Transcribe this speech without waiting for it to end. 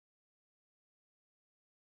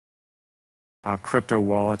Crypto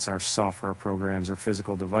wallets are software programs or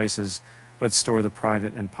physical devices, but store the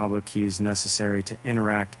private and public keys necessary to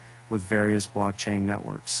interact with various blockchain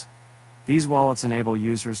networks. These wallets enable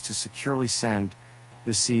users to securely send,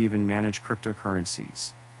 receive, and manage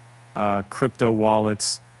cryptocurrencies. Crypto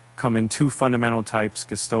wallets come in two fundamental types: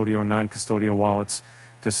 custodial and non-custodial wallets.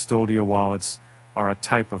 Custodial wallets are a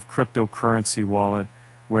type of cryptocurrency wallet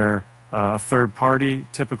where a third party,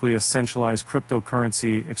 typically a centralized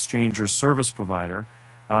cryptocurrency exchange or service provider,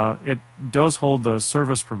 it does hold the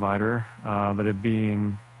service provider, but it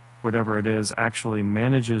being whatever it is, actually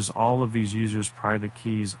manages all of these users' private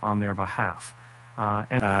keys on their behalf.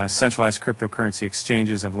 Centralized cryptocurrency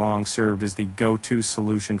exchanges have long served as the go-to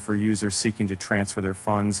solution for users seeking to transfer their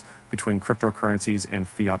funds between cryptocurrencies and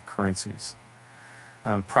fiat currencies.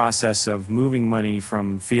 Process of moving money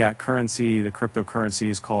from fiat currency to cryptocurrency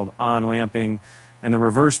is called on-ramping, and the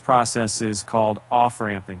reverse process is called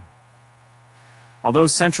off-ramping. Although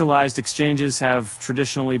centralized exchanges have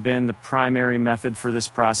traditionally been the primary method for this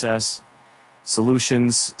process,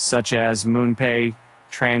 solutions such as MoonPay,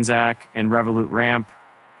 Transact, and Revolut Ramp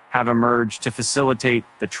have emerged to facilitate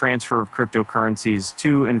the transfer of cryptocurrencies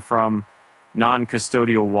to and from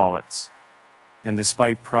non-custodial wallets. And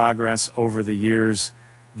despite progress over the years,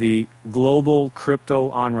 the Global Crypto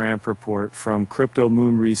On-Ramp report from Crypto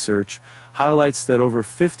Moon Research highlights that over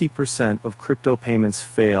 50% of crypto payments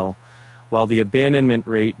fail, while the abandonment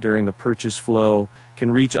rate during the purchase flow can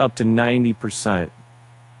reach up to 90%.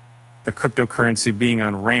 The cryptocurrency being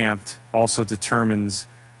on-ramped also determines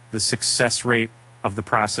the success rate of the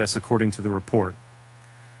process according to the report.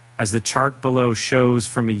 As the chart below shows,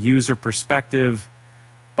 from a user perspective,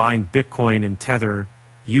 buying Bitcoin and Tether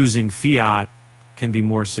using fiat can be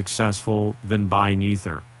more successful than buying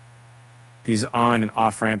Ether. These on and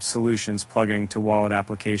off-ramp solutions plugging to wallet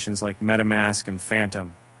applications like MetaMask and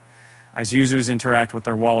Phantom. As users interact with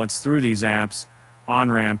their wallets through these apps,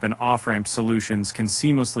 on-ramp and off-ramp solutions can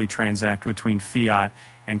seamlessly transact between fiat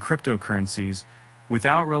and cryptocurrencies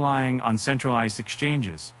without relying on centralized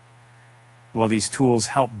exchanges. While these tools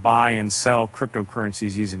help buy and sell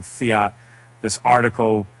cryptocurrencies using fiat, this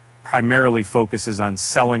article primarily focuses on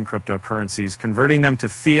selling cryptocurrencies, converting them to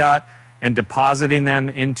fiat, and depositing them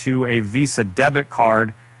into a Visa debit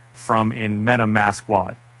card from a MetaMask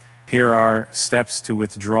wallet. Here are steps to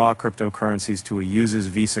withdraw cryptocurrencies to a user's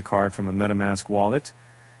Visa card from a MetaMask wallet.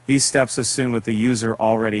 These steps assume that the user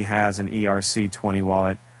already has an ERC20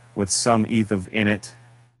 wallet with some ETH in it,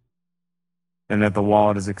 and that the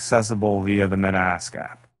wallet is accessible via the MetaMask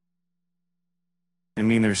app. I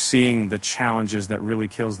mean, they're seeing the challenges that really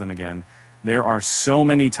kills them again. There are so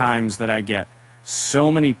many times that I get so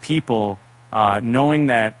many people knowing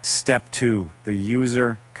that step 2, the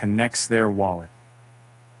user connects their wallet.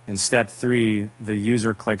 In step 3, the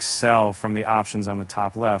user clicks sell from the options on the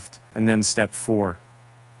top left, and then step 4.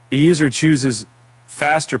 The user chooses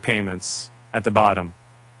faster payments at the bottom,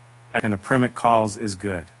 and the permit calls is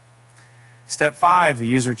good. Step 5, the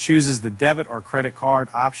user chooses the debit or credit card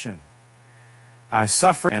option. I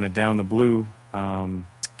suffer and down the blue,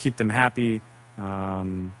 keep them happy,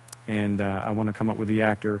 and I want to come up with the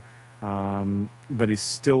actor, but it's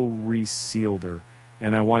still resealed her,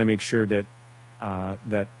 and I want to make sure that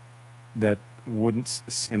that wouldn't.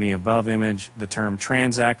 In the above image, the term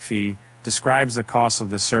transact fee describes the cost of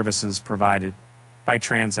the services provided by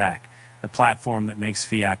Transact, the platform that makes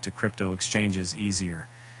fiat to crypto exchanges easier.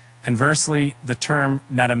 Conversely, the term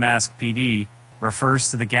MetaMask PD refers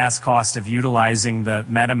to the gas cost of utilizing the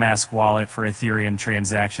MetaMask wallet for Ethereum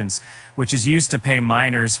transactions, which is used to pay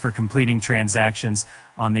miners for completing transactions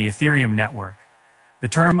on the Ethereum network. The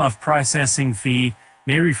term of processing fee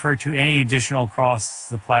may refer to any additional costs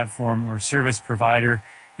the platform or service provider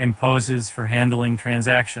imposes for handling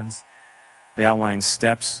transactions. The outlined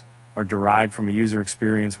steps are derived from a user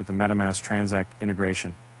experience with the MetaMask Transact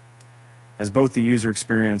integration. As both the user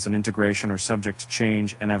experience and integration are subject to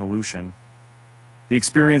change and evolution, the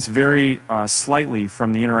experience vary slightly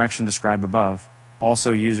from the interaction described above.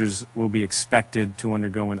 Also, users will be expected to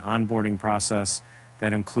undergo an onboarding process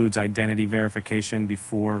that includes identity verification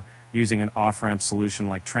before using an off-ramp solution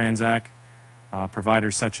like Transact.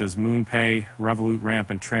 Providers such as MoonPay, Revolut Ramp,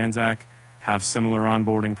 and Transact have similar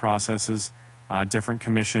onboarding processes, different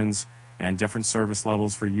commissions, and different service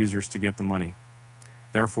levels for users to get the money.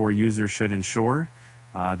 Therefore, users should ensure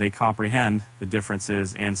they comprehend the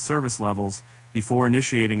differences and service levels before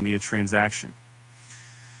initiating the transaction.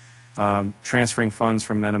 Transferring funds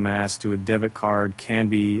from MetaMask to a debit card can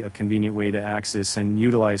be a convenient way to access and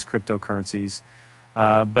utilize cryptocurrencies,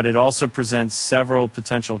 but it also presents several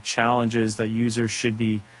potential challenges that users should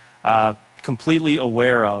be completely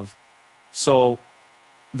aware of So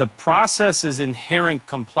the process's inherent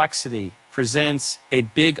complexity presents a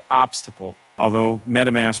big obstacle. Although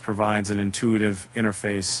MetaMask provides an intuitive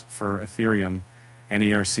interface for Ethereum and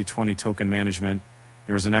ERC20 token management,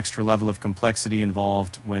 there is an extra level of complexity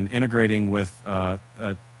involved when integrating with a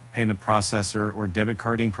payment processor or debit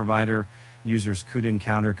carding provider. Users could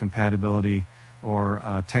encounter compatibility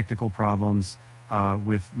or technical problems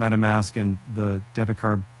with MetaMask and the debit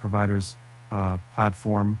card provider's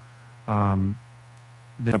platform.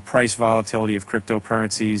 The price volatility of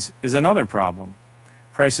cryptocurrencies is another problem.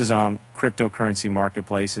 Prices on cryptocurrency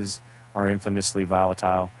marketplaces are infamously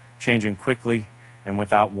volatile, changing quickly and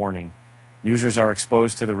without warning. Users are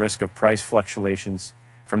exposed to the risk of price fluctuations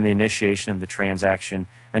from the initiation of the transaction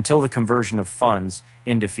until the conversion of funds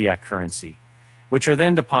into fiat currency, which are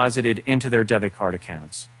then deposited into their debit card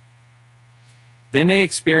accounts. Then they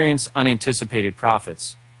experience unanticipated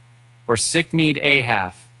profits, or sick-need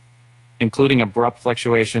AHAF, including abrupt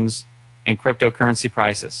fluctuations in cryptocurrency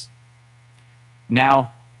prices.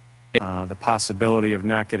 Now, the possibility of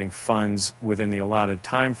not getting funds within the allotted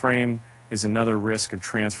time frame is another risk of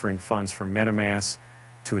transferring funds from MetaMask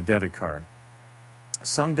to a debit card.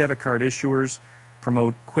 Some debit card issuers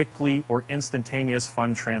promote quickly or instantaneous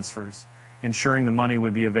fund transfers, ensuring the money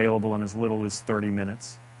would be available in as little as 30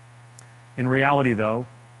 minutes. In reality, though,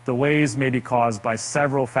 delays may be caused by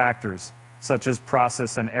several factors, such as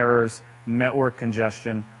process and errors, network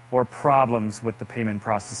congestion, or problems with the payment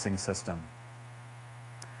processing system.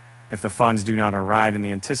 If the funds do not arrive in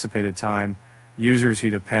the anticipated time, users who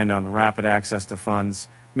depend on the rapid access to funds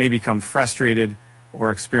may become frustrated or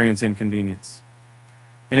experience inconvenience.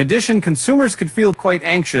 In addition, consumers could feel quite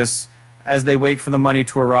anxious as they wait for the money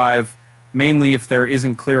to arrive, mainly if there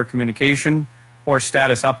isn't clear communication or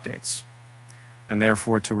status updates. And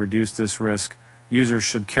therefore, to reduce this risk, users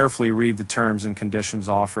should carefully read the terms and conditions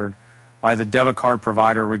offered by the debit card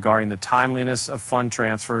provider regarding the timeliness of fund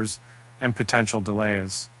transfers and potential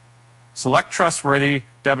delays. Select trustworthy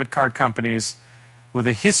debit card companies with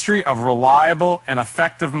a history of reliable and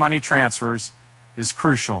effective money transfers is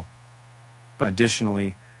crucial. But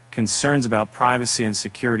additionally, concerns about privacy and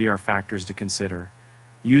security are factors to consider.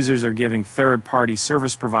 Users are giving third-party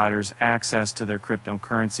service providers access to their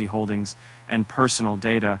cryptocurrency holdings and personal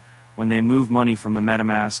data when they move money from a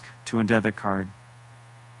MetaMask to a debit card.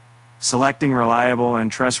 Selecting reliable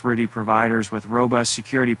and trustworthy providers with robust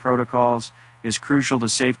security protocols is crucial to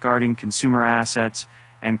safeguarding consumer assets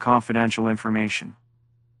and confidential information.